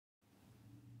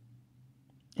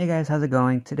Hey guys, how's it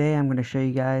going? Today I'm going to show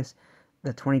you guys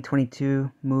the 2022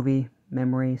 movie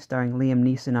Memory starring Liam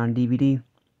Neeson on DVD.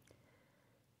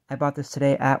 I bought this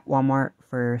today at Walmart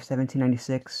for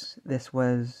 $17.96. This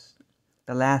was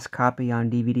the last copy on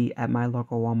DVD at my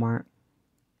local Walmart.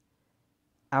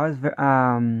 I was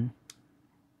I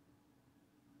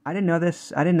didn't know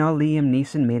this. I didn't know Liam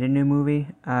Neeson made a new movie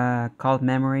called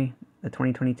Memory, the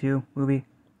 2022 movie.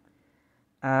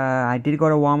 I did go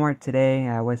to Walmart today.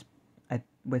 I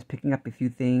was picking up a few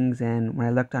things, and when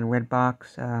I looked on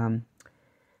Redbox,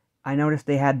 I noticed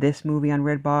they had this movie on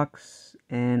Redbox,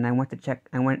 and I went to check.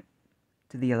 I went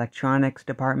to the electronics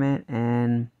department,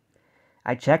 and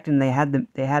I checked, and they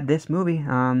had this movie.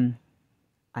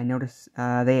 I noticed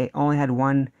they only had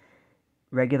one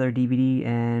regular DVD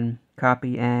and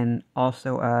copy, and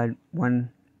also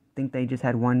one. I think they just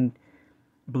had one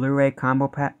Blu-ray combo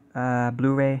pack.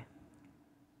 Blu-ray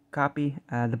copy.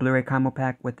 The Blu-ray combo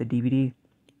pack with the DVD.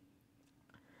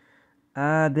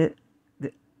 The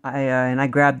I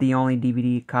grabbed the only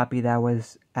DVD copy that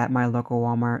was at my local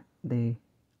Walmart. The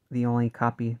only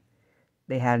copy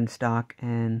they had in stock,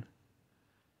 and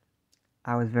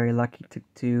I was very lucky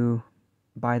to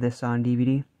buy this on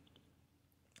DVD.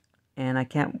 And I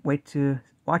can't wait to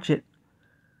watch it.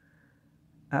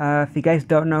 If you guys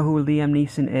don't know who Liam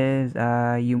Neeson is,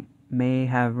 you may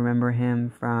have remember him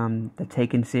from the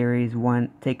Taken series,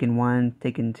 Taken 1,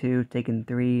 Taken 2, Taken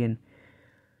 3, and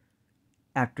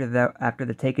after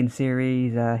the Taken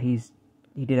series, he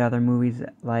did other movies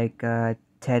like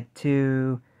Ted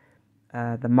 2,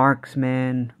 The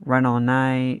Marksman, Run All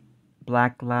Night,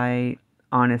 Blacklight,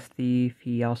 Honest Thief.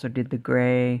 He also did The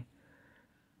Grey.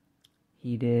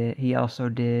 He also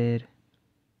did.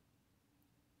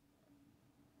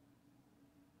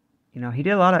 He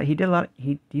did a lot of. He did a lot.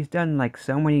 He's done like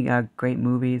so many great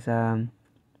movies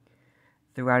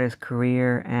throughout his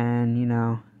career,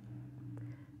 and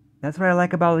that's what I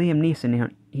like about Liam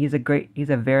Neeson. He's a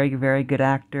very, very good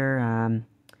actor.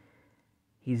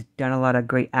 He's done a lot of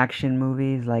great action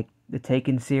movies like the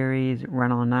Taken series,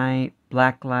 Run All Night,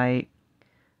 Blacklight,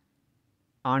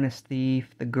 Honest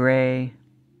Thief, The Grey,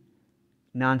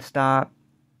 Nonstop.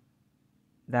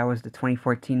 That was the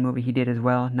 2014 movie he did as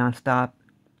well, Nonstop.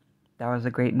 That was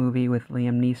a great movie with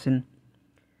Liam Neeson.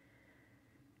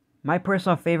 My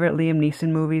personal favorite Liam Neeson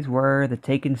movies were the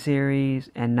Taken series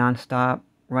and Nonstop,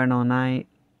 Run All Night.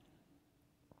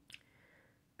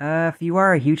 If you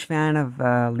are a huge fan of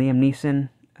Liam Neeson,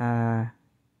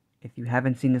 if you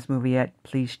haven't seen this movie yet,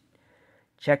 please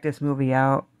check this movie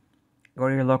out. Go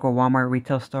to your local Walmart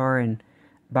retail store and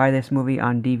buy this movie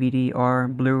on DVD or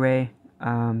Blu-ray.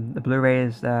 The Blu-ray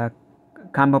is a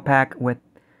combo pack with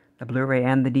the Blu-ray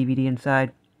and the DVD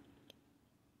inside.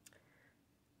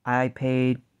 I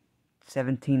paid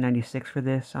 $17.96 for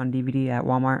this on DVD at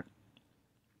Walmart.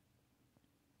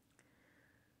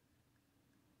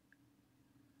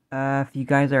 If you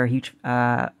guys are a huge,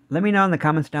 let me know in the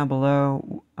comments down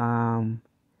below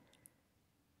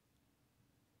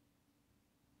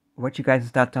what you guys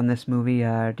thoughts on this movie.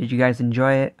 Did you guys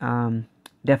enjoy it?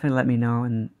 Definitely let me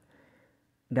know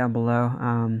down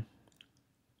below.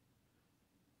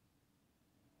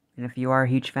 And if you are a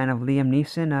huge fan of Liam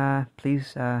Neeson,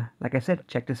 please, like I said,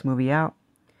 check this movie out.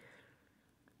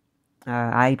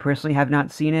 I personally have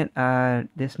not seen it.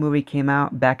 This movie came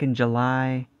out back in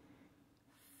July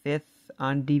 5th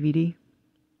on DVD.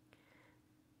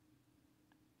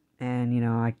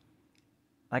 And,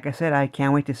 like I said, I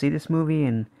can't wait to see this movie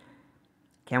and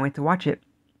can't wait to watch it.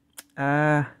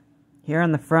 Here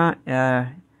on the front,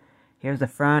 here's the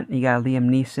front. You got Liam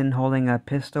Neeson holding a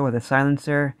pistol with a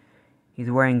silencer. He's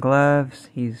wearing gloves.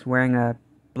 He's wearing a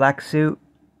black suit.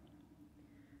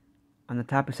 On the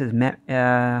top it says,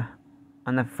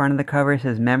 on the front of the cover it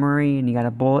says Memory, and you got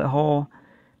a bullet hole.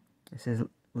 It says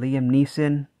Liam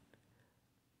Neeson,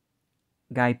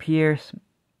 Guy Pearce,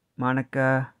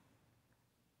 Monica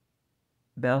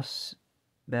Bellucci.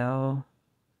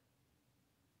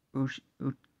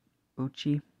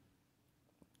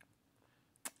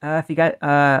 If you got,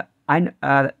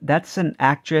 that's an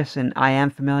actress, and I am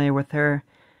familiar with her.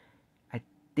 I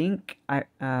think I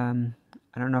don't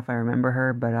know if I remember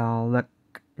her, but I'll look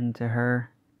into her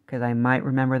because I might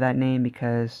remember that name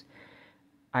because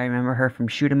I remember her from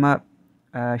Shoot 'Em Up.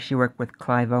 She worked with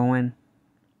Clive Owen.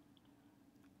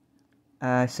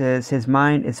 Says his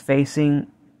mind is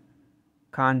facing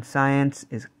conscience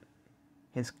is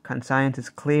his conscience is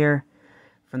clear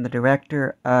from the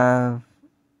director of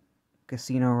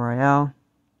Casino Royale.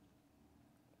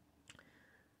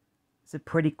 It's a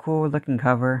pretty cool looking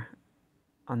cover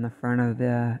on the front of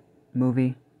the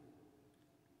movie.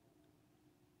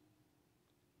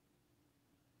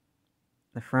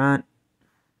 the front,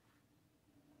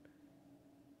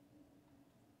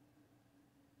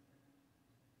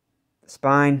 the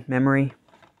spine, memory,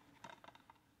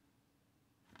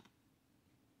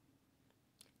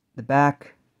 the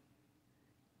back,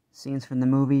 scenes from the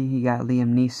movie. You got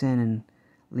Liam Neeson and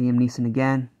Liam Neeson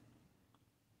again.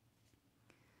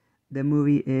 The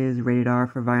movie is rated R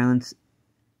for violence,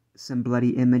 some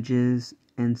bloody images,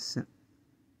 and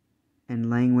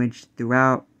language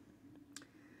throughout.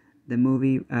 The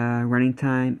movie running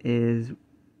time is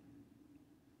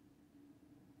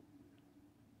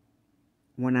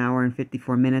 1 hour and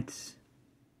 54 minutes.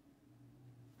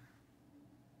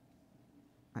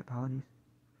 My apologies.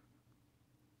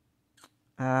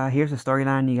 Here's the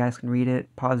storyline. You guys can read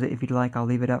it. Pause it if you'd like. I'll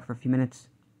leave it up for a few minutes.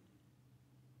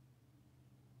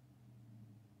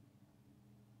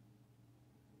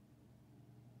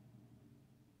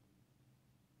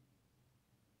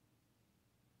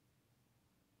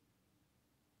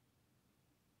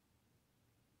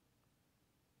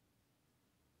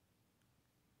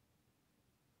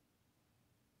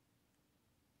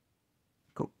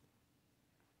 Cool.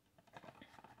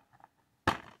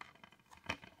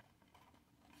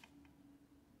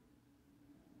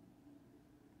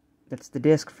 That's the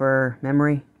disc for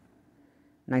memory.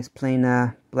 Nice plain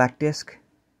black disc.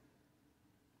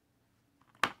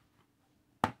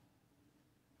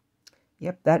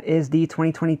 Yep, that is the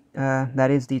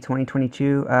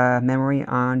 2022 memory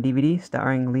on DVD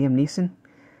starring Liam Neeson.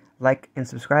 Like and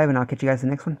subscribe, and I'll catch you guys in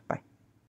the next one. Bye.